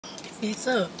It's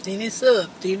up, then it's up,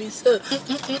 then it's up.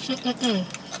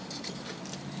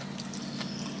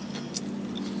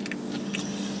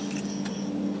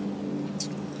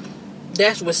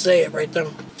 That's what's sad right there.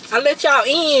 I let y'all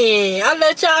in. I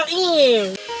let y'all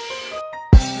in.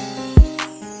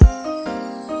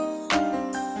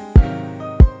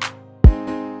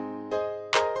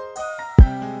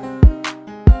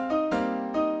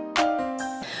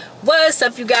 What's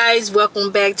up, you guys?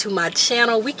 Welcome back to my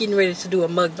channel. We getting ready to do a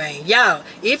mukbang. Y'all,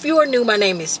 if you are new, my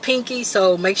name is Pinky,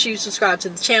 so make sure you subscribe to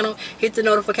the channel, hit the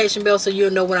notification bell so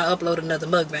you'll know when I upload another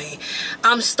mukbang.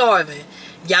 I'm starving.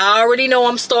 Y'all already know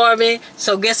I'm starving,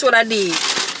 so guess what I did?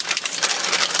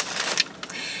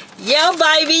 Yeah,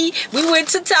 baby, we went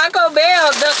to Taco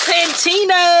Bell, the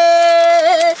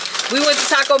Cantina. We went to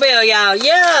Taco Bell, y'all.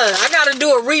 Yeah, I gotta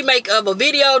do a remake of a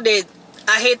video that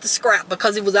I had to scrap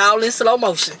because it was all in slow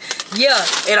motion. Yeah,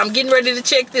 and I'm getting ready to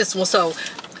check this one, so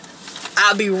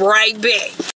I'll be right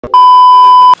back.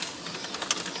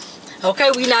 Okay,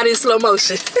 we not in slow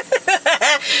motion.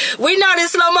 We not in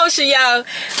slow motion, y'all.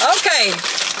 Okay,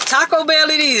 Taco Bell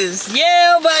it is.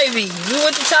 Yeah, baby. We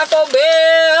went to Taco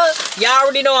Bell. Y'all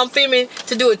already know I'm filming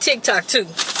to do a TikTok too.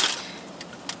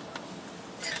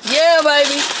 Yeah,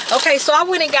 baby. Okay, so I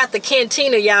went and got the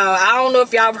Cantina, y'all. I don't know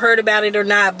if y'all have heard about it or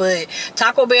not, but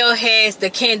Taco Bell has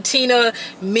the Cantina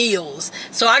meals.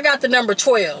 So I got the number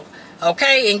 12.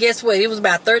 Okay, and guess what? It was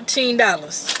about $13.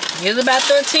 It was about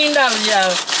 $13,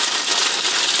 y'all.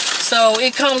 So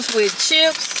it comes with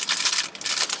chips.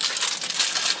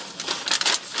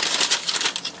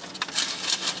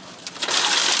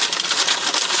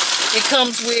 It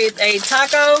comes with a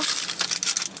taco.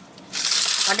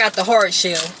 I got the hard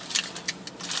shell.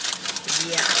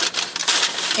 Yeah.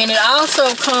 And it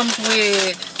also comes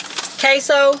with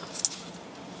queso.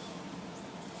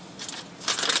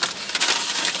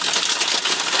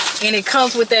 And it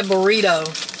comes with that burrito.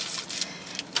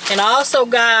 And I also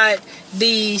got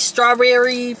the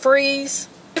strawberry freeze.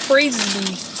 The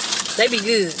freezes they be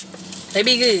good. They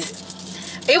be good.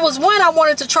 It was one I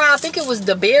wanted to try. I think it was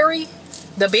the berry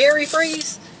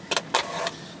freeze.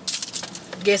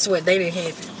 Guess what? They didn't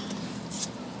have it.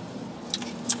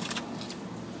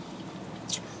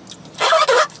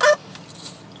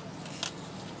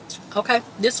 Okay,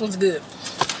 this one's good.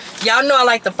 Y'all know I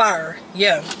like the fire.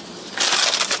 Yeah.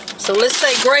 So let's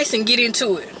say grace and get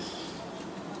into it.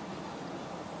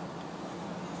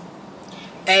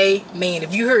 Amen.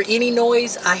 If you hear any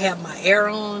noise, I have my air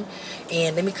on.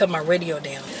 And let me cut my radio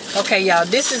down. Okay, y'all.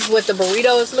 This is what the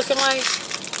burrito is looking like.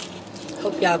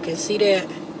 Hope y'all can see that.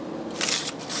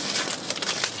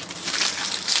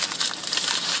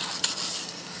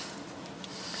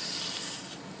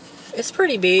 It's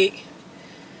pretty big.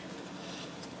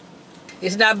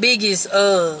 It's not big as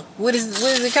what is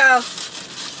it called?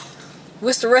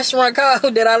 What's the restaurant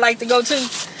called that I like to go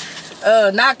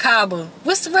to? Not Cabo.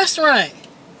 What's the restaurant?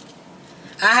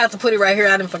 I have to put it right here.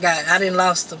 I didn't forgot. I didn't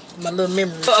lost my little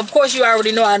memory. So of course you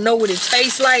already know I know what it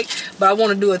tastes like, but I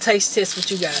want to do a taste test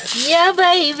with you guys. Yeah,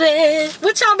 baby.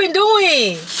 What y'all been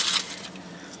doing?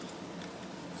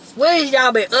 What has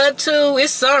y'all been up to?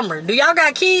 It's summer. Do y'all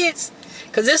got kids?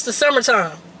 Cause it's the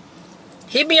summertime.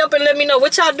 Hit me up and let me know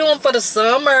what y'all doing for the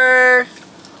summer.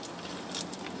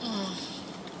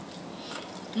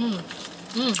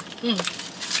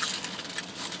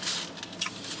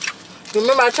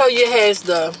 Remember I told you it has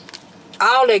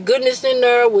all that goodness in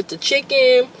there with the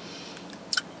chicken.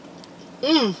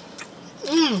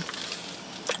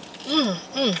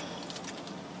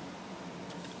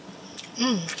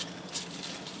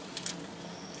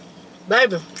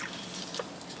 Baby.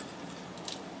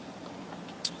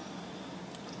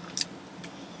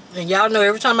 And y'all know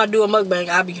every time I do a mukbang,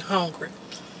 I be hungry.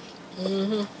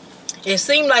 It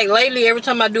seems like lately, every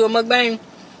time I do a mukbang,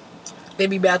 it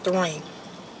be about to rain.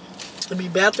 It be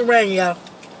about to rain, y'all.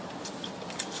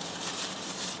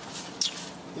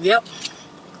 Yep.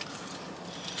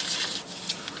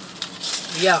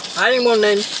 Yeah, I didn't want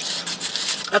nothing.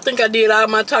 I think I did all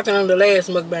my talking on the last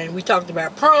mukbang. We talked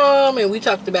about prom, and we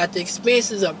talked about the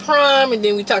expenses of prom, and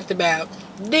then we talked about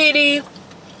Diddy.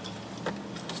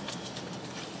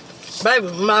 Baby,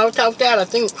 I'm all talked out, I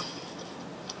think.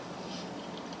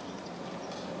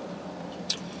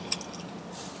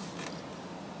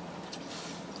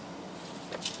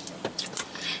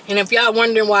 And if y'all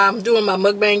wondering why I'm doing my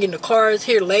mukbang in the cars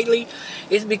here lately,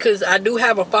 it's because I do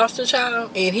have a foster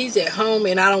child and he's at home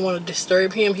and I don't want to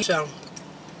disturb him. So,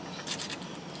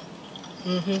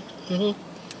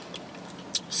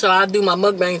 so I do my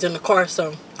mukbangs in the car,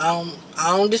 so I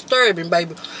don't disturb him,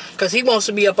 baby, because he wants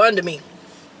to be up under me.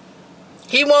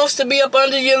 He wants to be up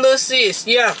under your little sis.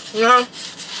 Yeah.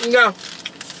 Yeah.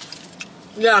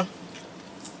 Yeah.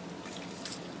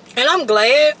 And I'm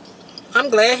glad. I'm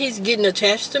glad he's getting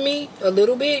attached to me a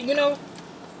little bit, you know.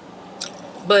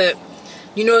 But,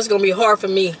 you know, it's going to be hard for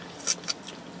me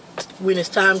when it's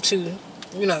time to,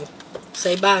 you know,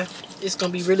 say bye. It's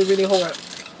going to be really, really hard.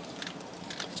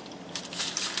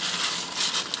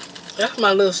 That's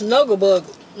my little snuggle bug.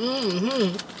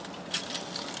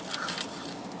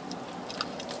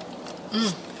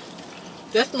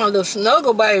 That's my little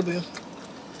snuggle baby.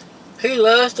 He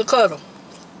loves to cuddle.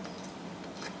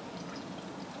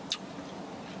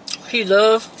 He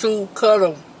loves to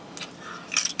cuddle.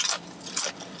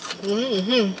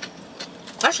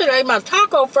 I should have ate my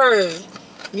taco first.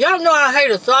 Y'all know I hate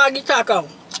a soggy taco.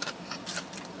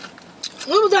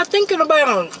 What was I thinking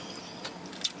about?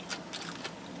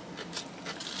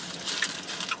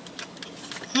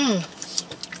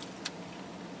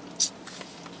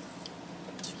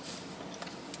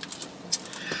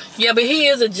 Yeah, but he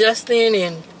is adjusting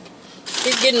and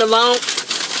he's getting along.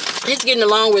 He's getting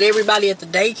along with everybody at the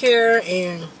daycare,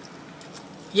 and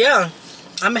yeah,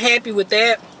 I'm happy with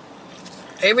that.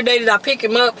 Every day that I pick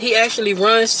him up, he actually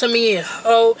runs to me, and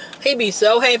oh, he be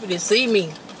so happy to see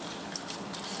me.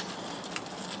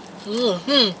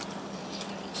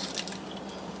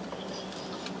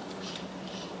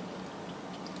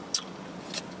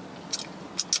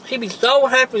 He be so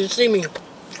happy to see me.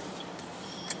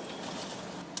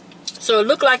 So it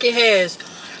look like it has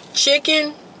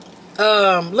chicken.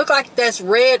 Look like that's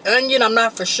red onion. I'm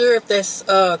not for sure if that's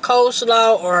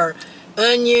coleslaw or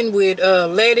onion with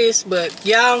lettuce, but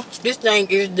y'all, this thing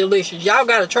is delicious. Y'all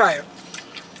gotta try it.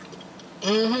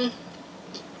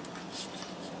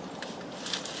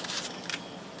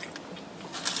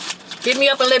 Hit me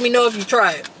up and let me know if you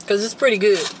try it, because it's pretty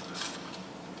good.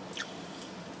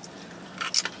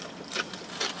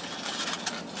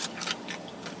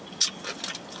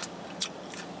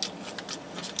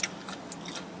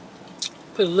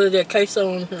 Put a little of that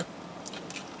queso on here.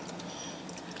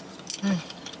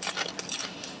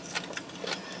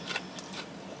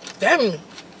 Damn.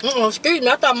 Excuse me,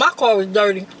 I thought my car was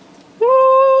dirty.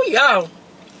 Woo, y'all.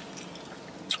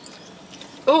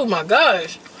 Oh my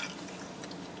gosh.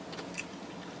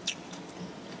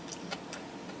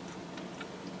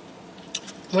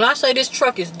 When I say this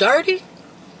truck is dirty,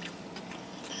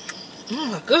 oh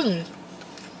my goodness.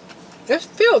 It's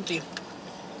filthy.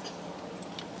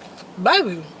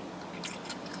 Baby.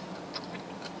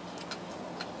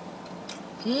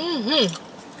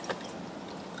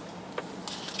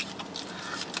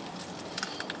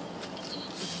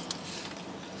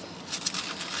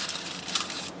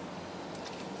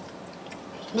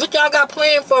 What y'all got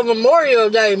planned for Memorial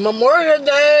Day? Memorial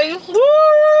Day.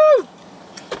 Woo!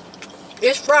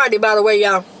 It's Friday, by the way,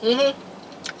 y'all.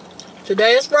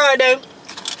 Today is Friday.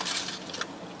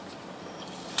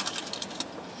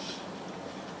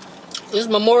 It's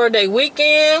Memorial Day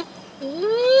weekend.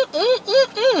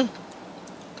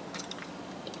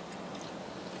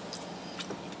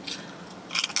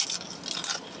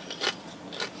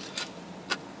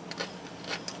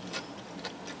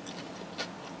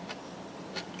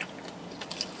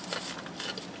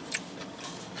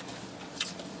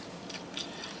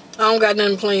 I don't got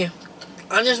nothing planned.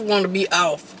 I just want to be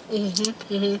off.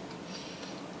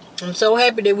 I'm so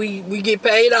happy that we get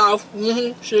paid off.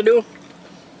 Sure do.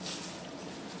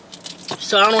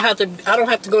 So I don't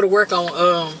have to go to work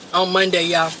on Monday,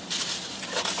 y'all.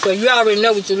 So you already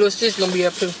know what your little sis gonna be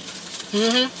up to.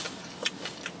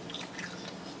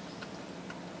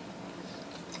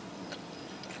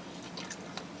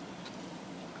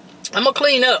 I'm gonna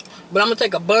clean up, but I'm gonna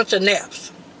take a bunch of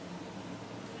naps.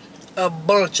 A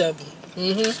bunch of them.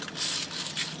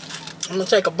 I'm gonna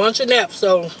take a bunch of naps,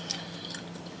 so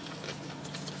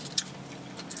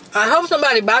I hope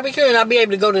somebody barbecue and I'll be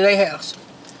able to go to their house.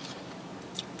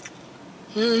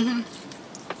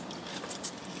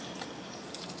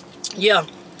 Yeah.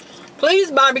 Please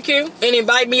barbecue and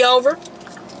invite me over.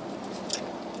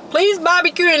 Please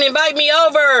barbecue and invite me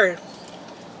over.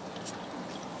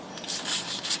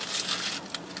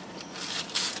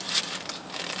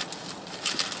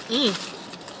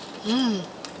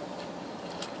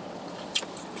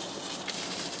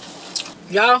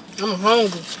 Y'all, I'm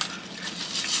hungry.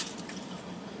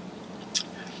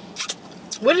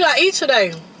 What did I eat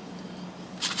today?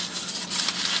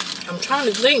 I'm trying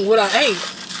to think what I ate.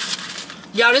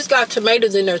 Y'all, this got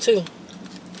tomatoes in there too.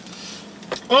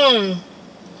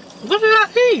 What did I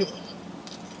eat?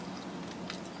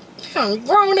 Damn,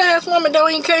 grown ass woman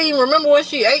can't even remember what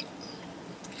she ate.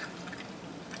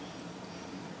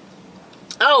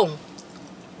 Oh,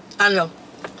 I know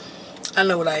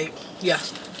what I ate. Yeah.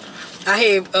 I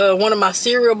had one of my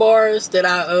cereal bars that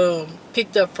I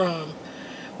picked up from,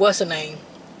 what's the name?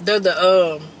 They're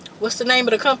the what's the name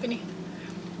of the company?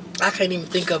 I can't even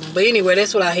think of them. But anyway,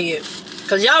 that's what I had.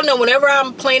 Cause y'all know whenever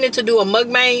I'm planning to do a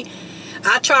mukbang,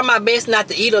 I try my best not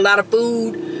to eat a lot of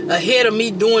food ahead of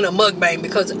me doing a mukbang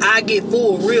because I get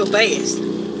full real fast.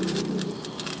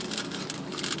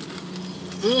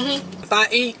 If I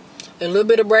eat a little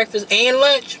bit of breakfast and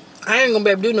lunch, I ain't gonna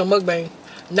be able to do no mukbang.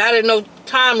 Not in no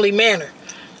timely manner.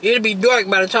 It'll be dark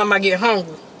by the time I get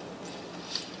hungry.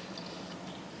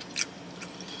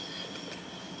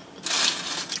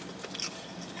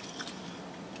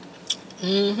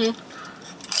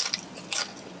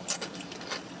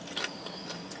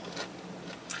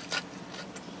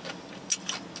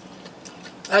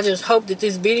 I just hope that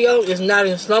this video is not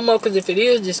in slow-mo, because if it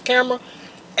is, this camera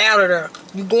out of there.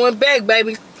 You going back,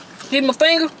 baby. See my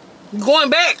finger? You going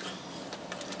back.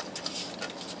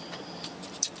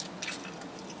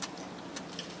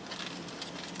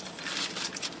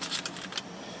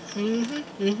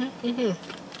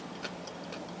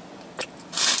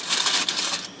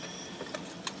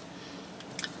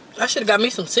 I should have got me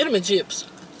some cinnamon chips.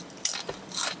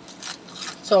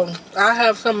 So I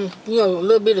have some, you know, a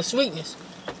little bit of sweetness.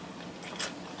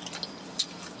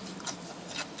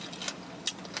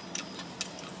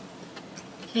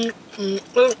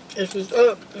 If it's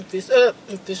up, if it's up,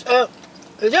 if it's up.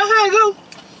 Is that how it go?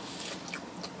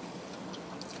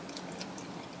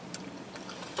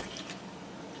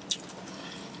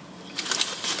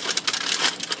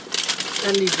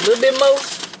 I need a little bit more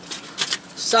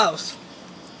sauce.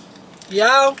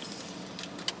 Y'all,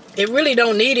 it really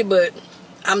don't need it, but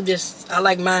I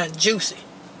like mine juicy.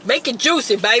 Make it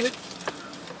juicy, baby.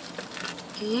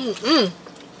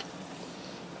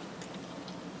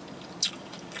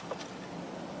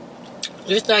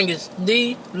 This thing is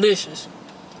delicious.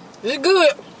 It's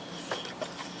good.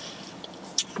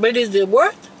 But is it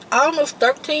worth almost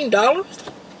 $13?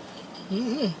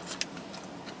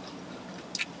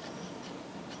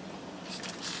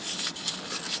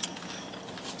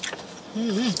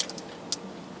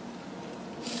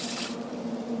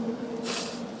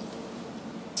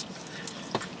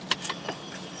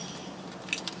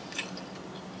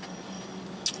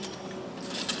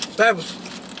 Baby.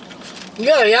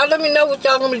 Yeah, y'all let me know what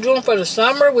y'all gonna be doing for the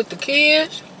summer with the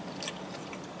kids.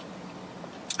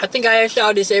 I think I ask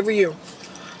y'all this every year.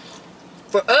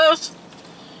 For us,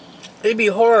 it'd be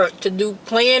hard to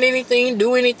plan anything,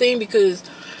 do anything, because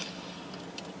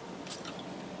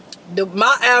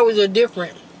my hours are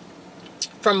different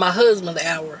from my husband's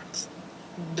hours.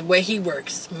 The way he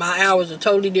works, my hours are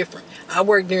totally different. I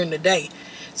work during the day.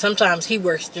 Sometimes he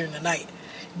works during the night.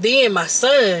 Then my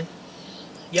son,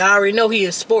 y'all already know he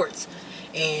in sports.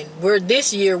 And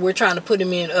this year we're trying to put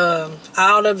him in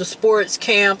all of the sports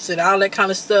camps and all that kind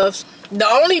of stuff. The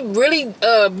only really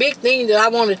big thing that I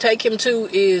want to take him to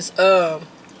is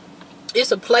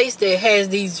it's a place that has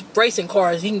these racing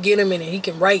cars. He can get them in and he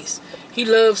can race. He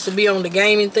loves to be on the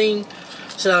gaming thing,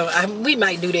 so we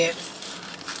might do that.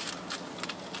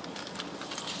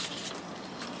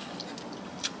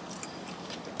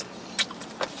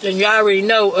 And y'all already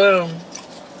know.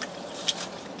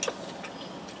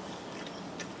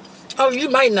 Oh, you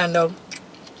might not know.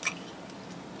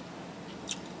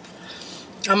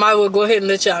 I might as well go ahead and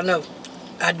let y'all know.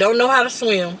 I don't know how to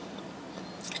swim.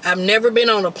 I've never been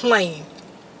on a plane.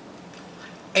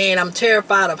 And I'm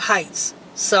terrified of heights.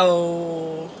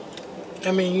 So,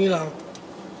 I mean, you know.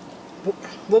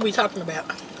 What we talking about?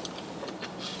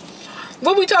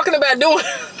 What we talking about doing?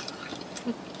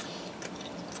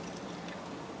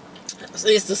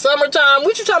 It's the summertime.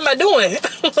 What you talking about doing?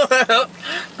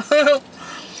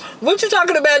 What you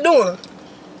talking about doing?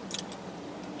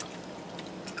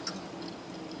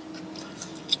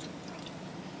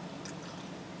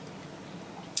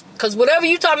 Because whatever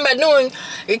you talking about doing,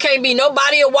 it can't be no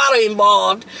body of water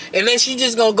involved unless you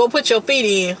just gonna go put your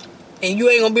feet in and you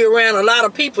ain't gonna be around a lot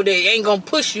of people that ain't gonna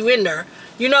push you in there.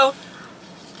 You know?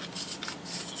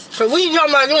 Because what you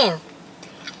talking about doing?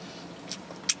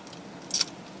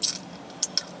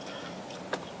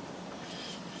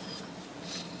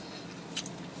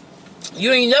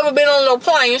 You ain't never been on no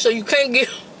plane, so you can't get...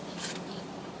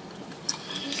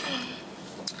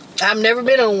 I've never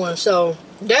been on one, so...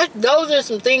 Those are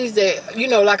some things that, you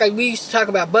know, like we used to talk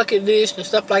about bucket list and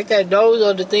stuff like that. Those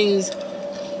are the things...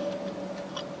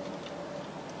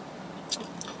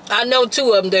 I know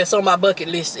 2 of them that's on my bucket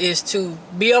list is to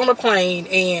be on a plane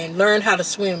and learn how to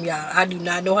swim, y'all. I do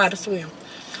not know how to swim.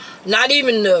 Not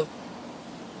even the...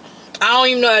 I don't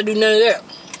even know how to do none of that.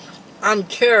 I'm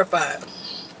terrified.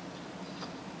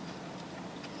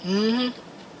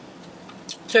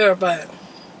 Terrified.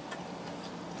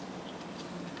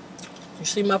 You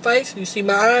see my face? You see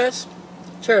my eyes?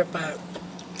 Terrified.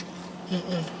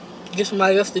 Get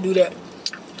somebody else to do that.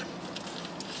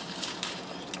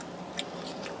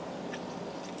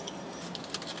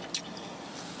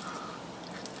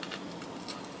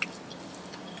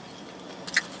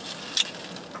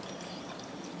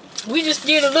 We just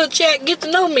did a little chat, get to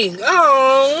know me.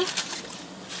 Oh.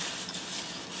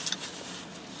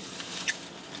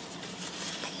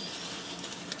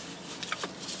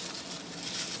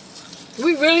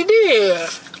 We really did.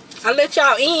 I let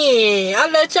y'all in. I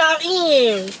let y'all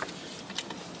in.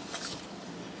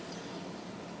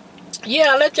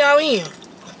 Yeah, I let y'all in.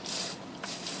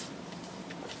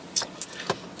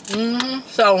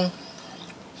 So,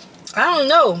 I don't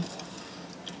know.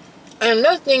 And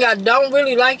another thing I don't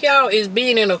really like, y'all, is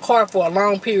being in a car for a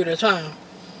long period of time.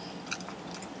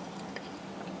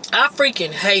 I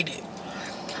freaking hate it.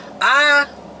 I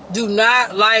do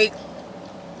not like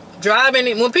driving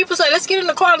it. When people say, let's get in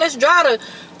the car, let's drive to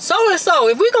so-and-so.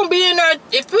 If we're gonna be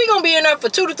in there for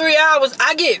 2 to 3 hours,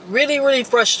 I get really, really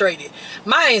frustrated.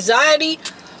 My anxiety,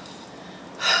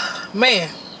 man.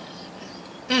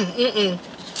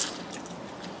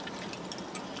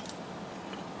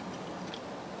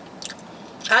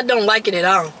 I don't like it at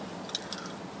all.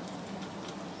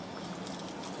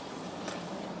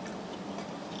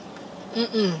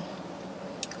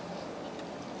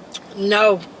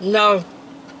 No, no.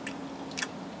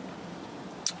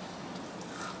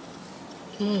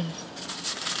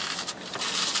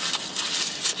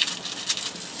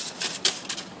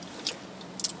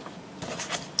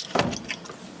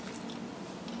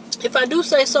 If I do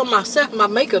say so myself, my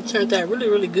makeup turned out really,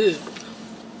 really good.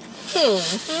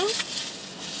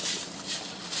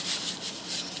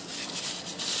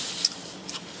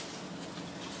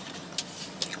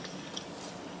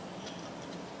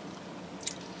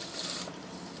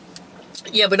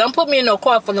 Yeah, but don't put me in no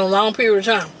car for no long period of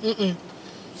time.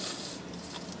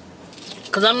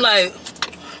 Cause I'm like,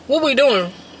 what we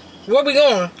doing? Where we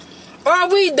going? Are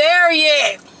we there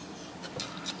yet?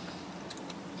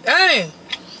 Dang.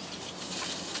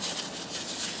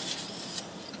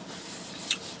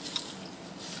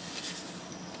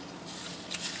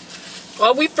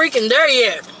 Are we freaking there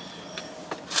yet?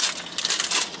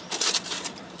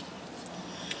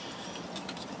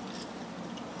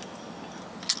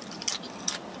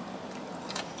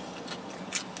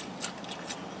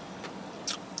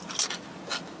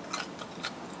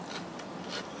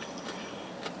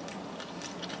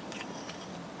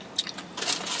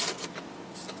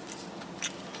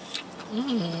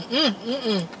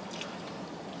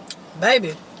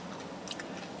 Baby.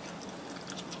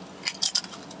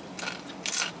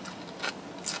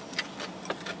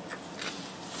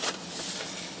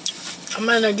 I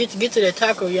might not get to that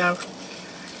taco, y'all.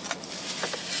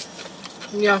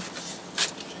 Yeah.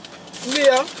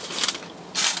 Yeah.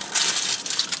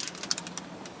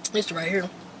 It's right here.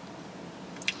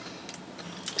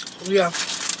 Yeah.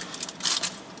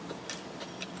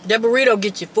 That burrito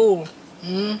gets you full.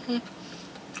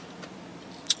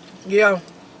 Yeah.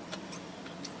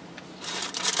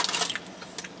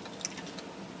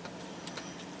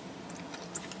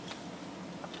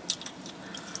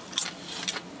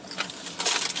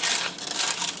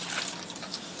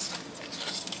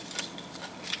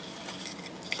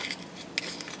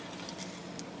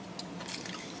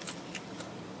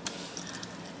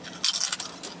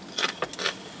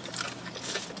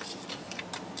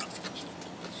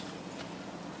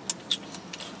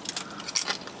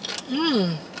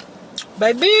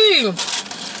 Baby.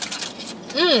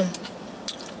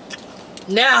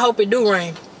 Now I hope it do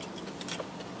rain,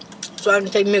 so I can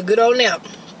take me a good old nap.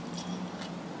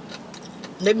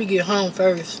 Let me get home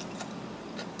first.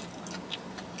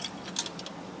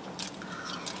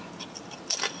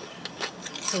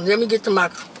 And let me get to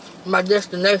my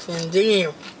destination, and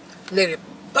then let it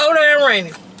pour down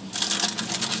raining.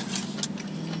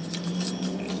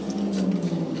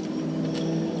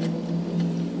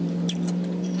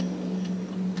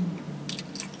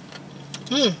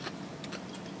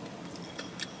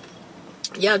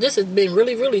 Yeah, this has been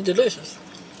really, really delicious.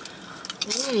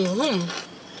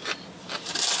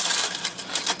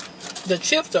 The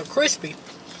chips are crispy,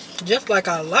 just like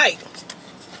I like.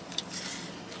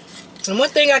 And one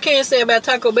thing I can say about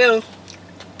Taco Bell,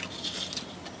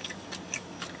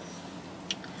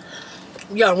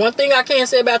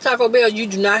 you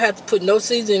do not have to put no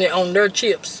seasoning on their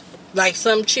chips. Like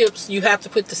some chips, you have to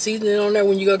put the seasoning on there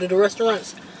when you go to the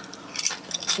restaurants.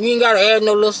 You ain't gotta add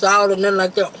no little salt or nothing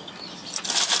like that.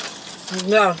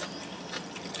 No.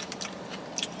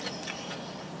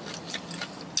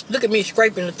 Look at me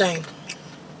scraping the thing.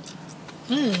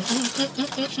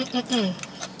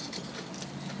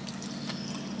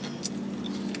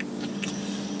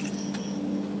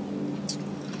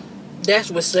 That's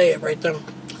what's sad right there.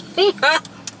 And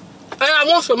I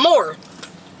want some more.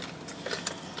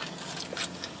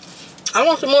 I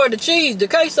want some more of the cheese, the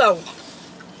queso.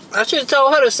 I should have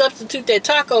told her to substitute that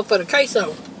taco for the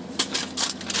queso.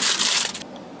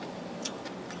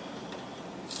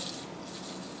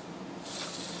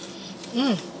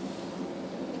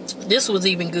 This was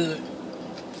even good.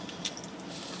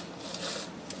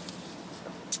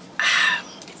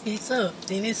 It's up,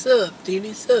 then it's up, then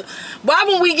it's up. Why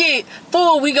when we get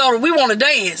full, we want to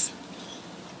dance?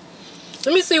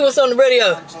 Let me see what's on the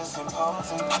radio.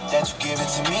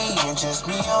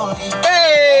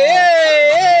 Hey,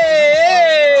 hey,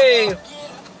 hey!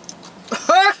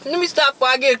 Let me stop before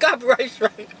I get a copyright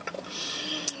strike.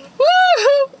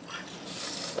 Woo!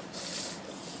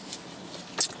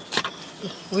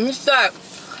 Let me stop.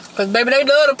 Cause baby, they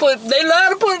love to put,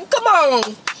 come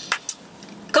on.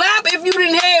 Clap if you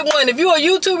didn't have one. If you're a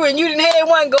YouTuber and you didn't have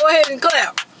one, go ahead and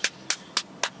clap.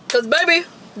 Cause baby,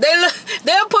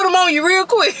 they'll put them on you real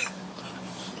quick.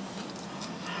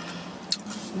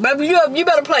 Baby, you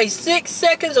better play 6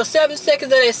 seconds or 7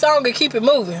 seconds of that song and keep it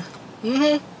moving.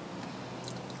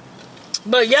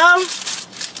 But y'all,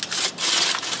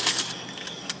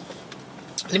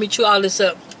 let me chew all this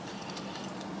up.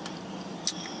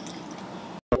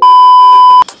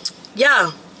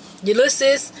 Y'all, your little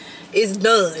sis is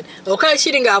done. Okay, she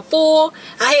done got full.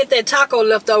 I had that taco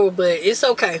left over, but it's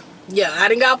okay. Yeah, I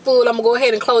done got full. I'm gonna go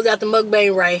ahead and close out the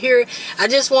mukbang right here. I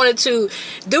just wanted to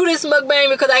do this mukbang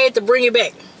because I had to bring it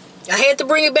back. I had to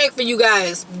bring it back for you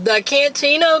guys. The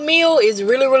Cantina meal is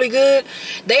really, really good.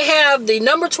 They have the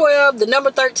number 12, the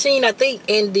number 13, I think,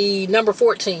 and the number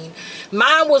 14.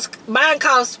 Mine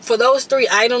cost, for those 3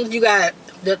 items, you got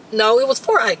no, it was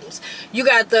 4 items. You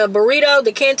got the burrito,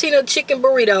 the Cantina chicken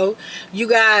burrito. You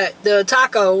got the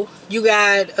taco. You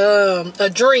got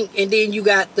a drink, and then you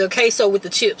got the queso with the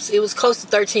chips. It was close to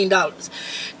 $13.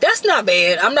 That's not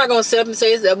bad. I'm not gonna sit up and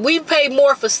say that we paid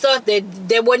more for stuff that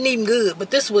wasn't even good,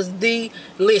 but this was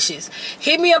delicious.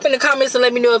 Hit me up in the comments and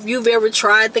let me know if you've ever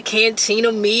tried the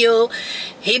Cantina meal.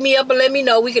 Hit me up and let me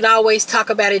know. We can always talk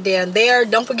about it down there.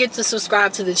 Don't forget to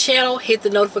subscribe to the channel. Hit the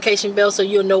notification bell so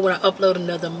you'll know when I upload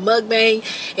another mukbang.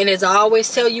 And as I always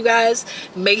tell you guys,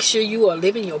 make sure you are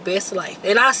living your best life.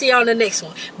 And I'll see y'all on the next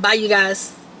one. Bye, you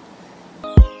guys.